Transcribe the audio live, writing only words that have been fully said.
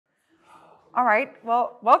All right,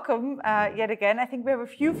 well, welcome yet again. I think we have a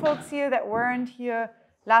few folks here that weren't here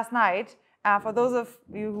last night. For those of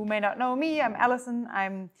you who may not know me, I'm Allison.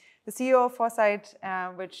 I'm the CEO of Foresight,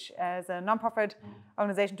 which is a nonprofit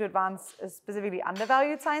organization to advance specifically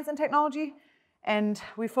undervalued science and technology. And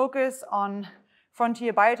we focus on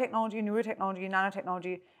frontier biotechnology, neurotechnology,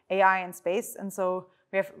 nanotechnology, AI, and space. And so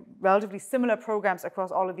we have relatively similar programs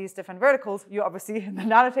across all of these different verticals. You're obviously in the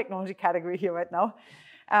nanotechnology category here right now.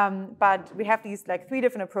 But we have these three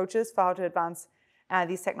different approaches for how to advance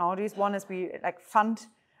these technologies. One is we fund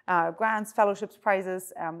grants, fellowships,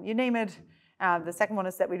 prizes, you name it. The second one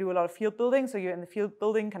is that we do a lot of field building. So you're in the field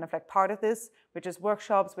building kind of part of this, which is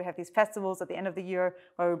workshops. We have these festivals at the end of the year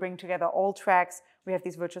where we bring together all tracks. We have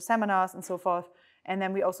these virtual seminars and so forth. And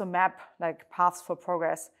then we also map paths for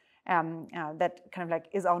progress that kind of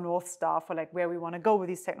is our North Star for where we want to go with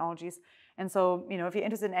these technologies. And so, if you're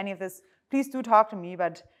interested in any of this, please do talk to me.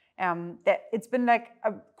 But it's been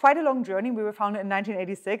quite a long journey. We were founded in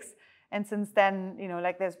 1986. And since then,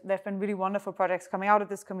 there've been really wonderful projects coming out of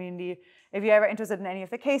this community. If you're ever interested in any of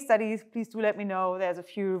the case studies, please do let me know. There's a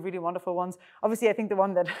few really wonderful ones. Obviously, I think the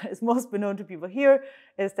one that is most known to people here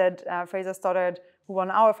is that Fraser Stoddard, who won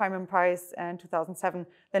our Feynman Prize in 2007,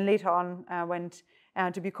 then later on went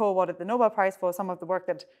to be co-awarded the Nobel Prize for some of the work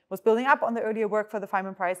that was building up on the earlier work for the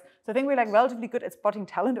Feynman Prize. So I think we're relatively good at spotting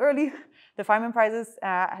talent early. The Feynman Prizes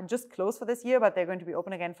had just closed for this year, but they're going to be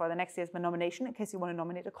open again for the next year's nomination in case you want to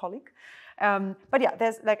nominate a colleague. But yeah,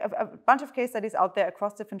 there's a bunch of case studies out there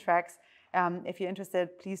across different tracks. If you're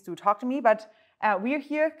interested, please do talk to me. But we're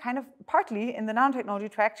here kind of partly in the nanotechnology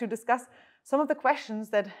track to discuss some of the questions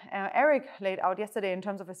that Eric laid out yesterday in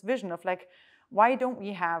terms of his vision of why don't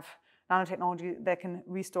we have nanotechnology that can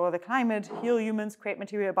restore the climate, heal humans, create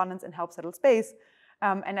material abundance, and help settle space.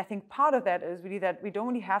 And I think part of that is really that we don't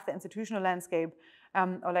really have the institutional landscape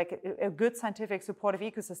or a good scientific supportive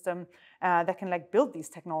ecosystem that can build these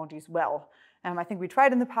technologies well. I think we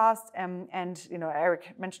tried in the past, and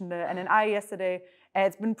Eric mentioned the NNI yesterday.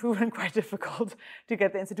 It's been proven quite difficult to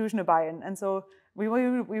get the institutional buy-in, and so we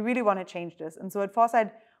really want to change this. And so at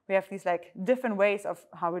Foresight, we have these different ways of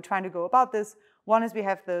how we're trying to go about this. One is we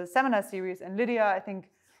have the seminar series, and Lydia, I think,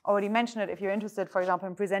 already mentioned it. If you're interested, for example,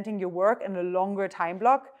 in presenting your work in a longer time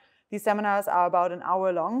block, these seminars are about an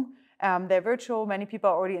hour long. They're virtual. Many people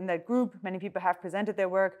are already in that group. Many people have presented their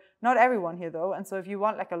work. Not everyone here, though. And so if you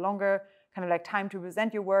want a longer kind of time to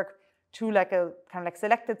present your work to a kind of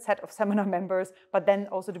selected set of seminar members, but then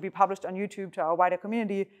also to be published on YouTube to our wider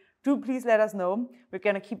community, do please let us know. We're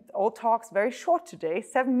going to keep all talks very short today,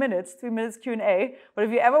 7 minutes, 3 minutes Q&A. But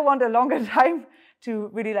if you ever want a longer time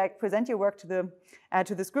to really present your work to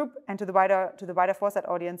this group and to the wider Foresight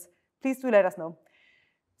audience, please do let us know.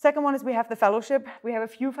 Second one is we have the fellowship. We have a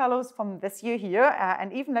few fellows from this year here,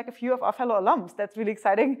 and even a few of our fellow alums. That's really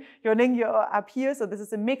exciting. Yoning, you're up here, so this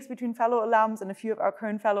is a mix between fellow alums and a few of our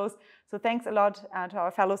current fellows. So thanks a lot to our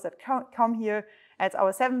fellows that come here. It's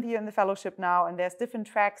our 7th year in the fellowship now, and there's different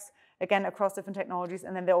tracks, again, across different technologies,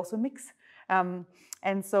 and then they also mix.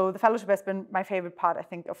 And so the fellowship has been my favorite part, I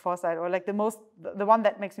think, of Foresight, or the one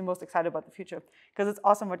that makes me most excited about the future, because it's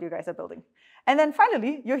awesome what you guys are building. And then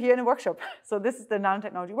finally, you're here in a workshop. So this is the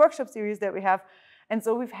nanotechnology workshop series that we have. And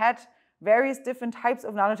so we've had various different types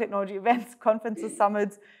of nanotechnology events, conferences,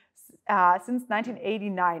 summits, since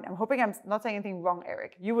 1989. I'm hoping I'm not saying anything wrong,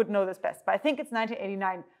 Eric. You would know this best, but I think it's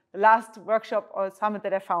 1989. The last workshop or summit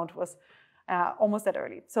that I found was almost that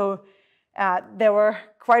early. So there were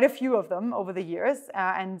quite a few of them over the years.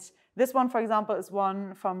 And this one, for example, is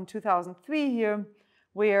one from 2003 here,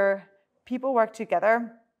 where people work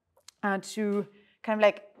together to kind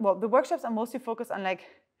of the workshops are mostly focused on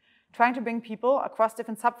trying to bring people across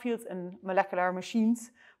different subfields in molecular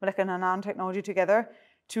machines, molecular nanotechnology together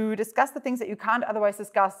to discuss the things that you can't otherwise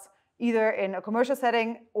discuss either in a commercial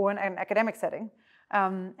setting or in an academic setting.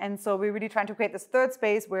 And so we're really trying to create this third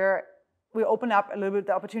space where we open up a little bit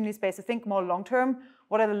the opportunity space to think more long-term.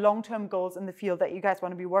 What are the long-term goals in the field that you guys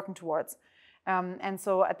want to be working towards? And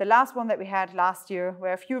so at the last one that we had last year,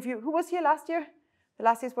 where a few of you, who was here last year? The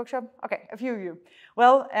last year's workshop? Okay, a few of you.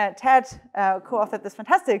 Well, Ted co-authored this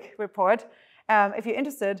fantastic report. If you're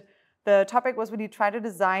interested, the topic was really try to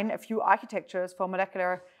design a few architectures for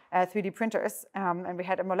molecular 3D printers. And we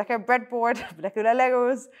had a molecular breadboard, molecular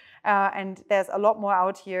Legos, and there's a lot more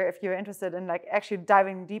out here. If you're interested in actually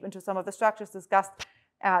diving deep into some of the structures discussed,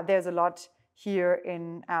 there's a lot here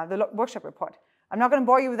in the workshop report. I'm not going to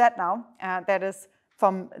bore you with that now. That is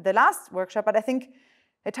from the last workshop, but I think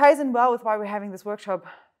it ties in well with why we're having this workshop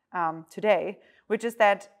today, which is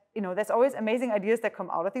that there's always amazing ideas that come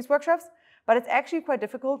out of these workshops, but it's actually quite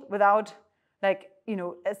difficult without like,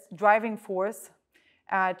 as driving force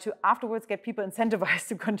to afterwards get people incentivized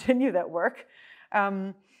to continue that work.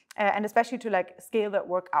 And especially to like scale that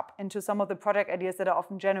work up into some of the project ideas that are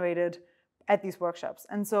often generated at these workshops.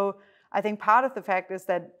 And so I think part of the fact is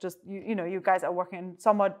that just, you guys are working in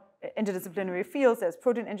somewhat interdisciplinary fields. There's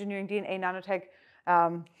protein engineering, DNA, nanotech,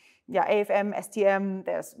 AFM, STM,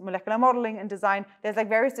 there's molecular modeling and design. There's like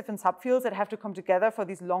various different subfields that have to come together for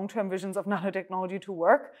these long-term visions of nanotechnology to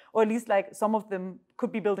work, or at least like some of them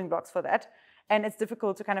could be building blocks for that. And it's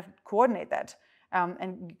difficult to kind of coordinate that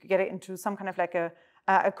and get it into some kind of like a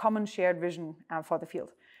common shared vision for the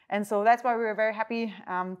field. And so that's why we were very happy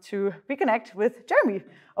to reconnect with Jeremy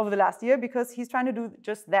over the last year, because he's trying to do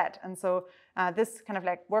just that. And so this kind of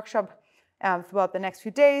like workshop throughout the next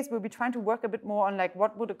few days, we'll be trying to work a bit more on like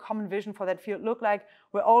what would a common vision for that field look like,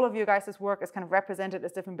 where all of you guys' work is kind of represented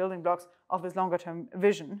as different building blocks of this longer term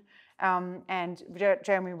vision. And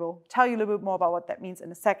Jeremy will tell you a little bit more about what that means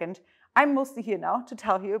in a second. I'm mostly here now to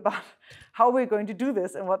tell you about how we're going to do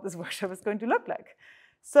this and what this workshop is going to look like.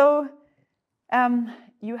 So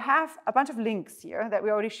you have a bunch of links here that we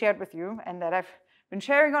already shared with you and that I've been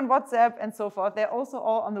sharing on WhatsApp and so forth. They're also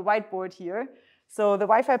all on the whiteboard here. So the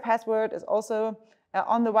Wi-Fi password is also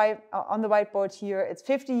on the whiteboard here. It's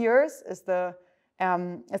 50 years is the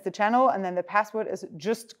channel, and then the password is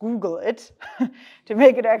just Google it to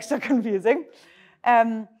make it extra confusing.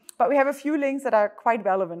 But we have a few links that are quite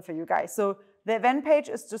relevant for you guys. So the event page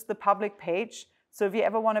is just the public page. So if you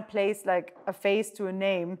ever want to place like a face to a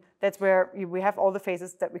name, that's where we have all the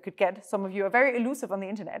faces that we could get. Some of you are very elusive on the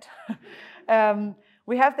internet.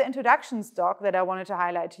 We have the introductions doc that I wanted to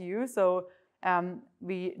highlight to you. So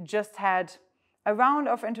we just had a round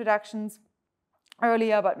of introductions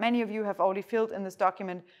earlier, but many of you have already filled in this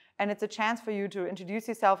document, and it's a chance for you to introduce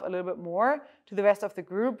yourself a little bit more to the rest of the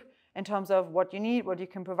group in terms of what you need, what you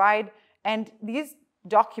can provide. And these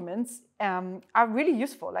documents are really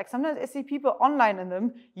useful. Like sometimes I see people online in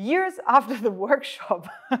them years after the workshop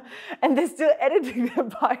and they're still editing their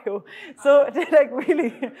bio. So they're like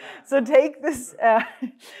really, so take this,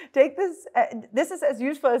 this is as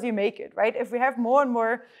useful as you make it, right? If we have more and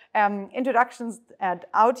more introductions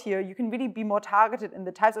out here, you can really be more targeted in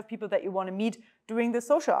the types of people that you want to meet during the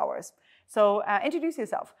social hours. So introduce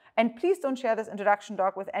yourself. And please don't share this introduction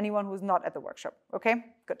doc with anyone who's not at the workshop, okay?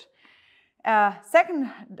 Good.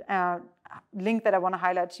 Second link that I want to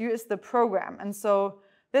highlight to you is the program. And so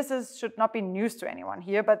this should not be news to anyone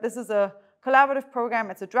here, but this is a collaborative program.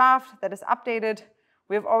 It's a draft that is updated.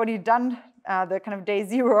 We have already done the kind of day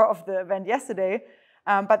 0 of the event yesterday,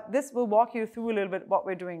 but this will walk you through a little bit what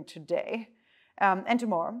we're doing today and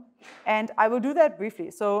tomorrow. And I will do that briefly.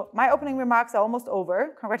 So my opening remarks are almost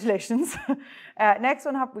over. Congratulations. Next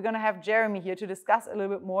one up, we're going to have Jeremy here to discuss a little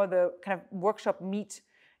bit more the kind of workshop meat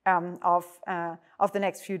of the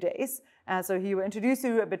next few days. So he will introduce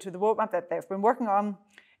you a bit to the roadmap that they've been working on.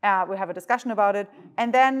 We'll have a discussion about it.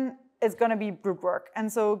 And then it's going to be group work.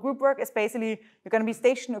 And so group work is basically, you're going to be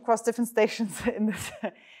stationed across different stations in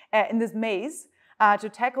this maze to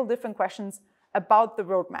tackle different questions about the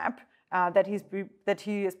roadmap that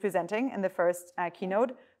he is presenting in the first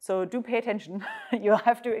keynote. So do pay attention. You'll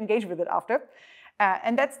have to engage with it after.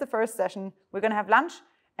 And that's the first session. We're going to have lunch.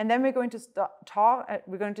 And then we're going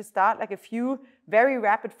to start like a few very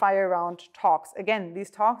rapid fire round talks. Again, these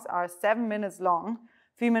talks are 7 minutes long,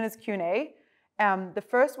 3 minutes Q&A. The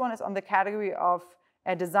first one is on the category of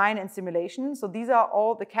design and simulation. So these are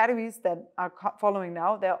all the categories that are following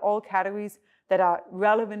now. They're all categories that are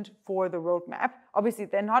relevant for the roadmap. Obviously,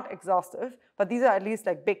 they're not exhaustive, but these are at least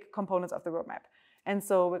like big components of the roadmap. And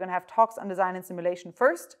so we're going to have talks on design and simulation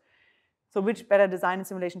first. So which better design and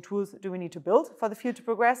simulation tools do we need to build for the field to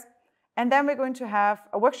progress? And then we're going to have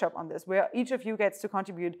a workshop on this where each of you gets to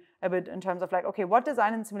contribute a bit in terms of like, okay, what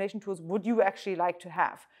design and simulation tools would you actually like to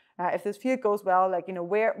have? If this field goes well, like,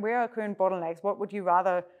 where are current bottlenecks? What would you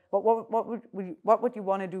rather, what would you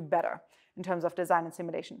want to do better in terms of design and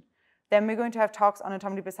simulation? Then we're going to have talks on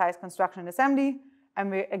atomically precise construction and assembly.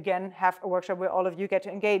 And we again have a workshop where all of you get to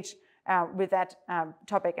engage with that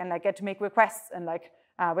topic and like get to make requests and like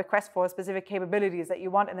requests for specific capabilities that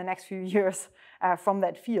you want in the next few years from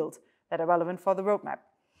that field that are relevant for the roadmap.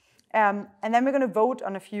 And then we're going to vote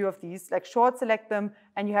on a few of these, like short select them,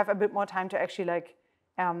 and you have a bit more time to actually like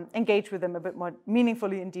engage with them a bit more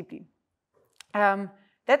meaningfully and deeply.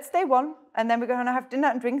 That's day 1, and then we're going to have dinner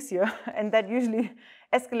and drinks here, and that usually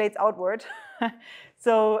escalates outward.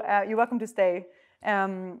 So you're welcome to stay.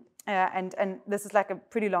 And this is like a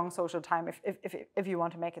pretty long social time if you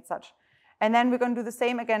want to make it such. And then we're going to do the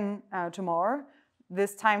same again tomorrow.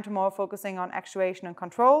 This time tomorrow focusing on actuation and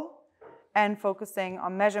control. and focusing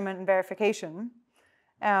on measurement and verification,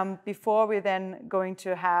 before we're then going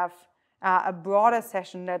to have a broader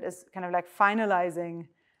session that is kind of like finalizing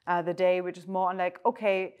the day, which is more on like,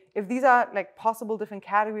 okay, if these are like possible different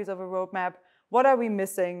categories of a roadmap, what are we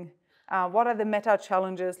missing? What are the meta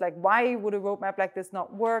challenges? Like, why would a roadmap like this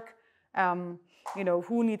not work? You know,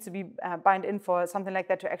 who needs to be bind in for something like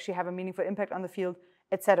that to actually have a meaningful impact on the field,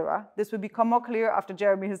 etc. This will become more clear after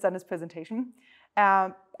Jeremy has done his presentation.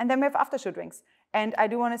 And then we have after-show drinks. And I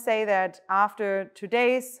do want to say that after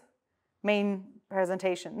today's main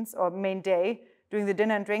presentations or main day, during the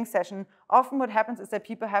dinner and drink session, often what happens is that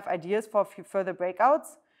people have ideas for further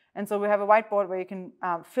breakouts. And so we have a whiteboard where you can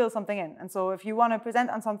fill something in. And so if you want to present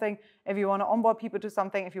on something, if you want to onboard people to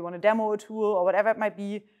something, if you want to demo a tool or whatever it might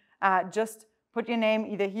be, just put your name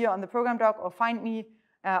either here on the program doc or find me,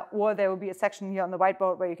 or there will be a section here on the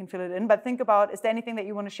whiteboard where you can fill it in. But think about, is there anything that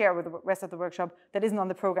you want to share with the rest of the workshop that isn't on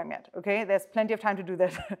the program yet? Okay, there's plenty of time to do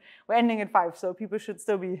that. We're ending at 5, so people should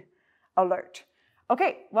still be alert.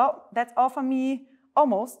 Okay, well, that's all from me,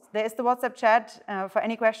 almost. There is the WhatsApp chat for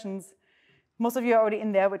any questions. Most of you are already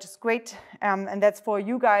in there, which is great. And that's for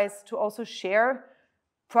you guys to also share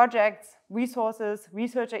projects, resources,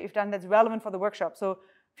 research that you've done that's relevant for the workshop. So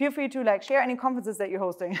feel free to like share any conferences that you're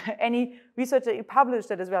hosting, any research that you publish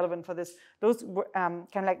that is relevant for this. Those kind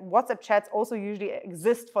of like WhatsApp chats also usually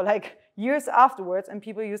exist for like years afterwards, and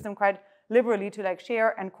people use them quite liberally to like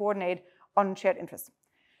share and coordinate on shared interests.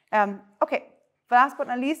 Okay, last but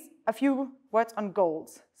not least, a few words on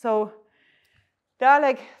goals. So there are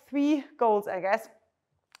like 3 goals, I guess.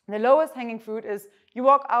 The lowest hanging fruit is you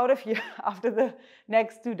walk out of here after the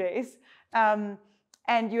next 2 days,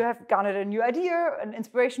 and you have garnered a new idea, an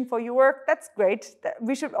inspiration for your work. That's great.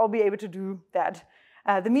 We should all be able to do that.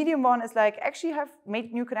 The medium one is like actually have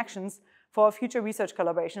made new connections for future research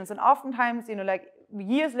collaborations. And oftentimes, you know, like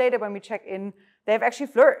years later when we check in, they've actually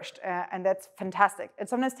flourished, and that's fantastic. It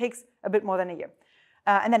sometimes takes a bit more than a year.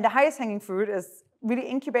 And then the highest hanging fruit is really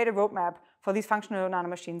incubate a roadmap for these functional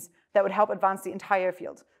nanomachines that would help advance the entire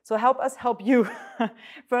field. So help us help you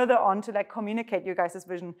further on to like communicate your guys'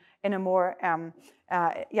 vision in a more, in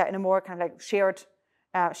a more kind of like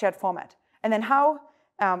shared format. And then how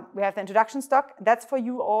we have the introduction stock. That's for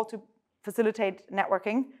you all to facilitate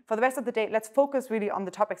networking. For the rest of the day, let's focus really on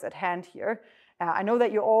the topics at hand here. I know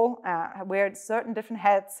that you all wear certain different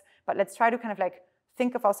hats, but let's try to kind of like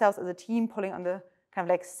think of ourselves as a team pulling on the kind of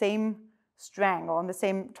like same strang or on the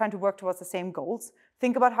same, trying to work towards the same goals.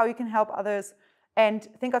 Think about how you can help others and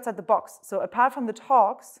think outside the box. So apart from the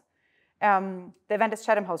talks, the event is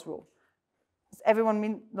Chatham House rule.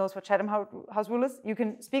 Everyone knows what Chatham House rule is. You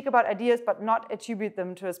can speak about ideas but not attribute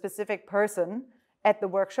them to a specific person at the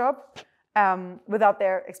workshop without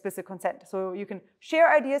their explicit consent. So you can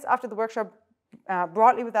share ideas after the workshop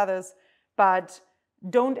broadly with others, but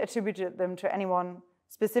don't attribute them to anyone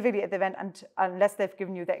specifically at the event unless they've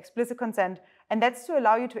given you their explicit consent. And that's to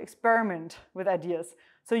allow you to experiment with ideas.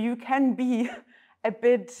 So you can be a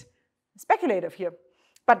bit speculative here,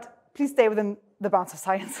 but please stay within the bounds of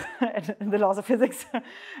science and the laws of physics.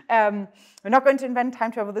 We're not going to invent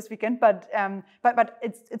time travel this weekend, but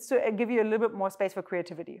it's to give you a little bit more space for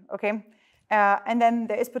creativity, okay? And then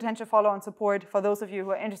there is potential follow-on support for those of you who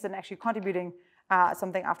are interested in actually contributing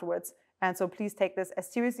something afterwards. And so please take this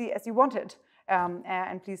as seriously as you want it.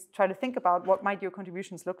 And please try to think about what might your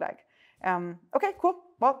contributions look like. Okay, cool.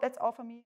 Well, that's all for me.